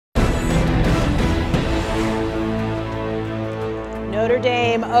Notre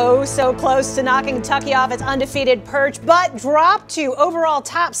Dame, oh so close to knocking Kentucky off its undefeated perch, but dropped to overall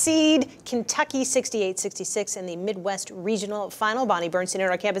top seed Kentucky 68-66 in the Midwest Regional Final. Bonnie Bernstein in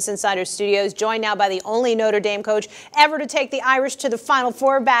our Campus Insiders studios, joined now by the only Notre Dame coach ever to take the Irish to the Final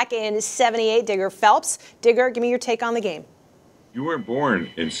Four back in '78, Digger Phelps. Digger, give me your take on the game. You weren't born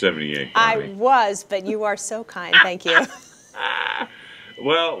in '78, Bonnie. I was, but you are so kind. Thank you.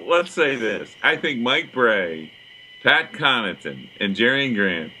 Well, let's say this. I think Mike Brey, Pat Connaughton, and Jerry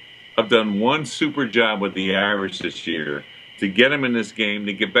Grant have done one super job with the Irish this year to get them in this game,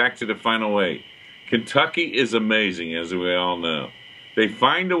 to get back to the Final Eight. Kentucky is amazing, as we all know. They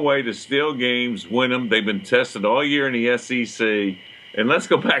find a way to steal games, win them. They've been tested all year in the SEC. And let's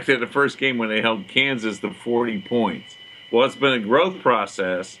go back to the first game when they held Kansas to 40 points. Well, it's been a growth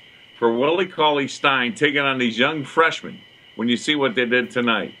process for Willie Cauley-Stein taking on these young freshmen when you see what they did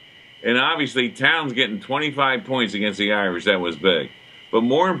tonight. And obviously, Towns getting 25 points against the Irish, that was big. But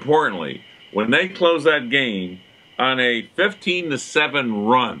more importantly, when they close that game on a 15-7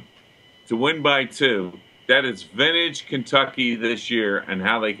 run to win by 2, that is vintage Kentucky this year and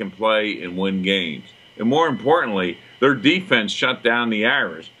how they can play and win games. And more importantly, their defense shut down the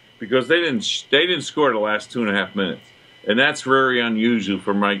Irish because they didn't score the last 2.5 minutes. And that's very unusual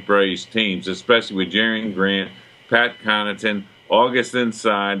for Mike Brey's teams, especially with Jerry Grant, Pat Connaughton, August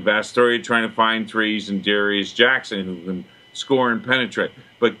inside, Vastoria trying to find threes, and Darius Jackson who can score and penetrate.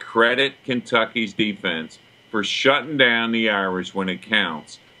 But credit Kentucky's defense for shutting down the Irish when it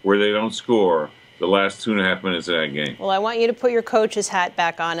counts, where they don't score the last 2.5 minutes of that game. Well, I want you to put your coach's hat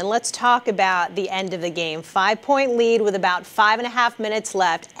back on, and let's talk about the end of the game. 5-point lead with about 5.5 minutes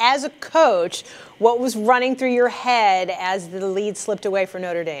left. As a coach, what was running through your head as the lead slipped away for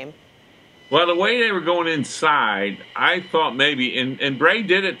Notre Dame? Well, the way they were going inside, I thought maybe, and Brey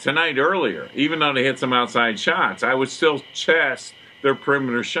did it tonight earlier, even though they hit some outside shots. I would still chest their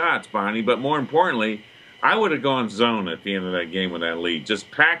perimeter shots, Bonnie, but more importantly, I would have gone zone at the end of that game with that lead. Just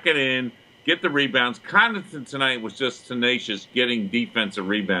pack it in, get the rebounds. Connaughton tonight was just tenacious getting defensive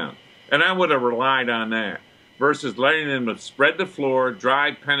rebounds, and I would have relied on that versus letting them spread the floor,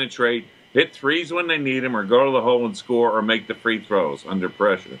 drive, penetrate, hit threes when they need them, or go to the hole and score, or make the free throws under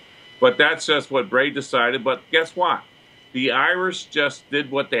pressure. But that's just what Brey decided. But guess what? The Irish just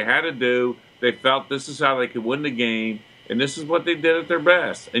did what they had to do. They felt this is how they could win the game, and this is what they did at their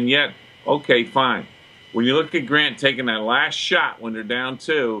best. And yet, okay, fine. When you look at Grant taking that last shot when they're down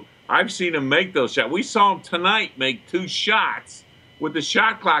 2, I've seen him make those shots. We saw him tonight make 2 shots. With the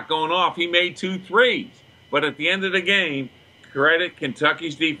shot clock going off, he made 2 threes. But at the end of the game, credit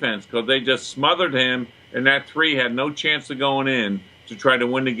Kentucky's defense because they just smothered him, and that 3 had no chance of going in to try to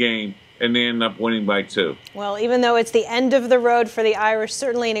win the game, and they end up winning by 2. Well, even though it's the end of the road for the Irish,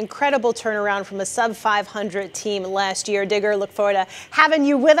 certainly an incredible turnaround from a sub-500 team last year. Digger, look forward to having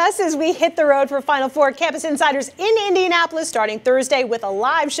you with us as we hit the road for Final Four. Campus Insiders in Indianapolis starting Thursday with a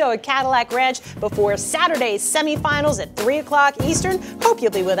live show at Cadillac Ranch before Saturday's semifinals at 3 o'clock Eastern. Hope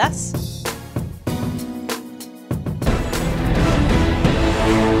you'll be with us.